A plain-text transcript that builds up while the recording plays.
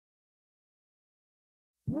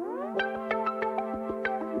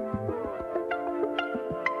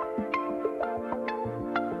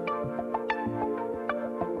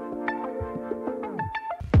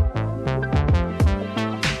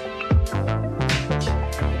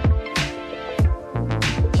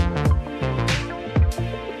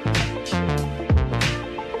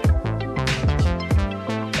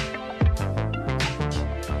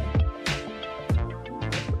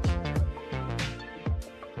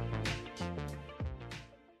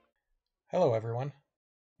Hello everyone,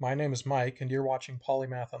 my name is Mike and you're watching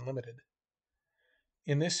Polymath Unlimited.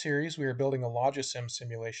 In this series we are building a Logisim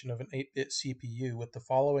simulation of an 8-bit CPU with the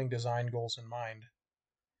following design goals in mind.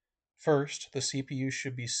 First, the CPU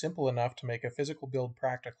should be simple enough to make a physical build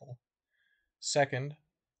practical. Second,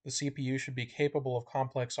 the CPU should be capable of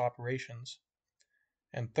complex operations.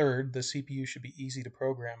 And third, the CPU should be easy to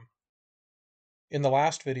program. In the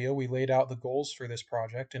last video, we laid out the goals for this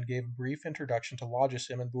project and gave a brief introduction to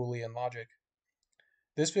Logisim and Boolean logic.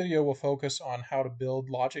 This video will focus on how to build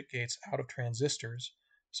logic gates out of transistors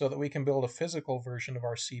so that we can build a physical version of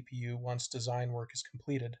our CPU once design work is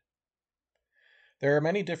completed. There are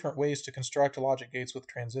many different ways to construct logic gates with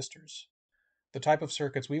transistors. The type of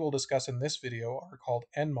circuits we will discuss in this video are called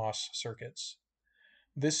NMOS circuits.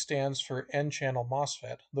 This stands for N-channel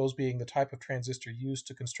MOSFET, those being the type of transistor used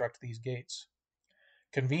to construct these gates.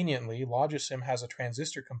 Conveniently, Logisim has a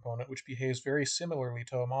transistor component which behaves very similarly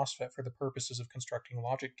to a MOSFET for the purposes of constructing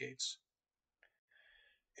logic gates.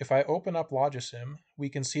 If I open up Logisim, we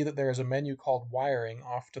can see that there is a menu called Wiring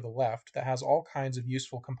off to the left that has all kinds of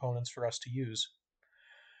useful components for us to use.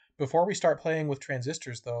 Before we start playing with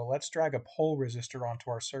transistors though, let's drag a pole resistor onto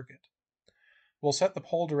our circuit. We'll set the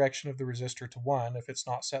pole direction of the resistor to 1 if it's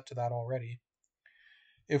not set to that already.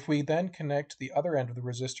 If we then connect the other end of the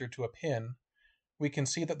resistor to a pin, we can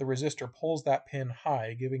see that the resistor pulls that pin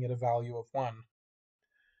high, giving it a value of 1.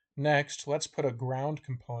 Next, let's put a ground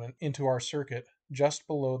component into our circuit just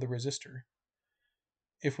below the resistor.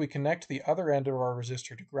 If we connect the other end of our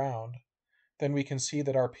resistor to ground, then we can see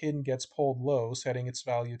that our pin gets pulled low, setting its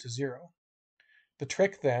value to 0. The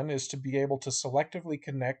trick then is to be able to selectively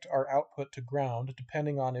connect our output to ground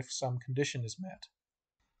depending on if some condition is met.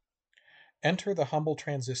 Enter the humble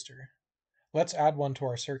transistor. Let's add one to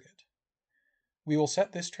our circuit. We will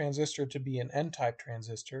set this transistor to be an N-type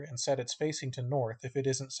transistor and set its facing to north if it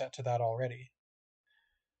isn't set to that already.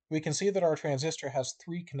 We can see that our transistor has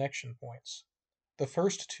 3 connection points. The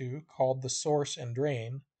first 2, called the source and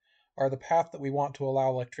drain, are the path that we want to allow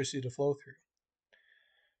electricity to flow through.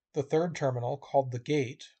 The third terminal, called the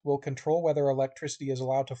gate, will control whether electricity is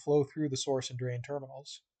allowed to flow through the source and drain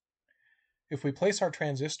terminals. If we place our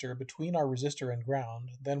transistor between our resistor and ground,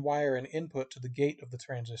 then wire an input to the gate of the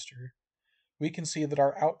transistor, we can see that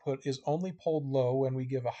our output is only pulled low when we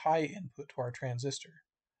give a high input to our transistor.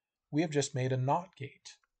 We have just made a NOT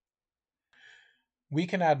gate. We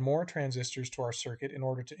can add more transistors to our circuit in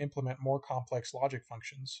order to implement more complex logic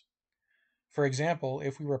functions. For example,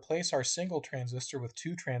 if we replace our single transistor with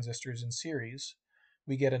 2 transistors in series,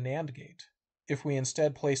 we get a NAND gate. If we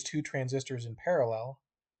instead place 2 transistors in parallel,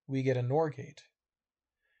 we get a NOR gate.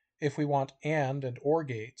 If we want AND and OR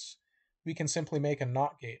gates, we can simply make a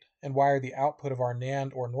NOT gate and wire the output of our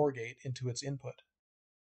NAND or NOR gate into its input.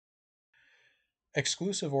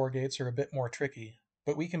 Exclusive OR gates are a bit more tricky,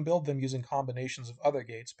 but we can build them using combinations of other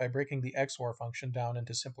gates by breaking the XOR function down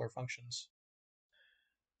into simpler functions.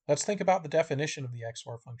 Let's think about the definition of the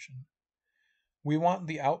XOR function. We want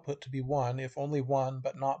the output to be 1 if only one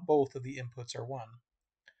but not both of the inputs are 1.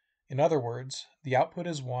 In other words, the output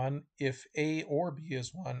is 1 if A or B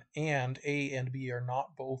is 1 and A and B are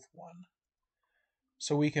not both 1.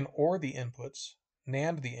 So we can OR the inputs,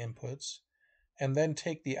 NAND the inputs, and then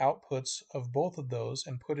take the outputs of both of those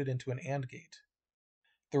and put it into an AND gate.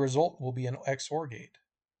 The result will be an XOR gate.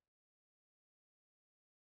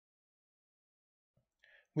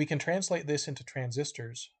 We can translate this into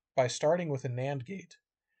transistors by starting with a NAND gate,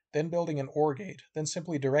 then building an OR gate, then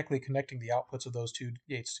simply directly connecting the outputs of those 2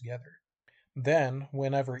 gates together. Then,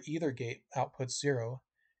 whenever either gate outputs 0,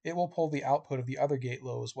 it will pull the output of the other gate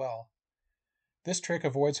low as well. This trick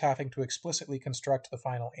avoids having to explicitly construct the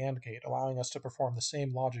final AND gate, allowing us to perform the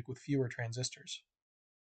same logic with fewer transistors.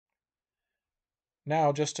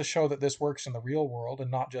 Now, just to show that this works in the real world and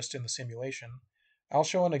not just in the simulation, I'll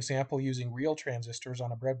show an example using real transistors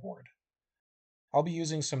on a breadboard. I'll be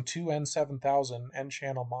using some 2N7000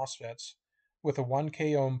 N-channel MOSFETs with a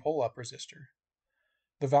 1K ohm pull-up resistor.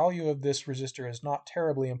 The value of this resistor is not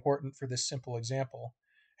terribly important for this simple example.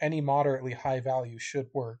 Any moderately high value should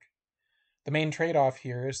work. The main trade-off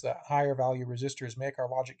here is that higher value resistors make our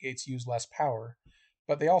logic gates use less power,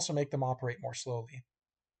 but they also make them operate more slowly.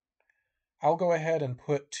 I'll go ahead and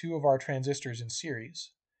put two of our transistors in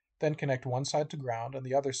series, then connect one side to ground and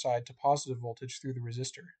the other side to positive voltage through the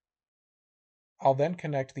resistor. I'll then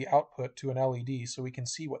connect the output to an LED so we can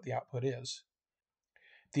see what the output is.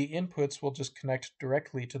 The inputs will just connect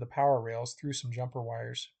directly to the power rails through some jumper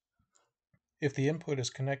wires. If the input is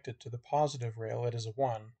connected to the positive rail, it is a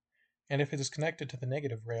 1, and if it is connected to the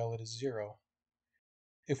negative rail, it is 0.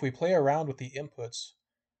 If we play around with the inputs,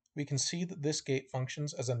 we can see that this gate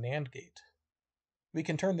functions as a NAND gate. We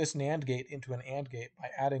can turn this NAND gate into an AND gate by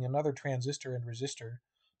adding another transistor and resistor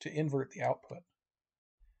to invert the output.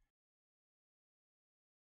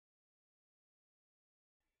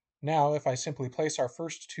 Now, if I simply place our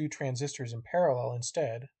first two transistors in parallel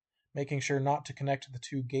instead, making sure not to connect the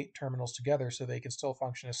two gate terminals together so they can still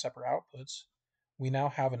function as separate outputs, we now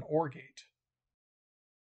have an OR gate.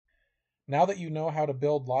 Now that you know how to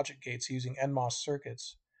build logic gates using NMOS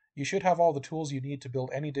circuits, you should have all the tools you need to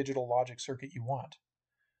build any digital logic circuit you want.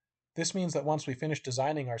 This means that once we finish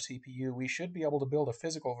designing our CPU, we should be able to build a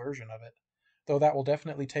physical version of it, though that will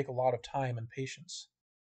definitely take a lot of time and patience.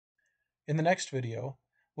 In the next video,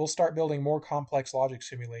 we'll start building more complex logic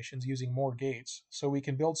simulations using more gates, so we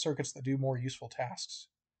can build circuits that do more useful tasks.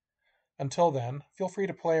 Until then, feel free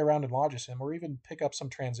to play around in Logisim or even pick up some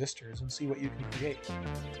transistors and see what you can create.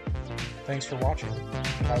 Thanks for watching,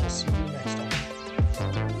 and I will see you next time.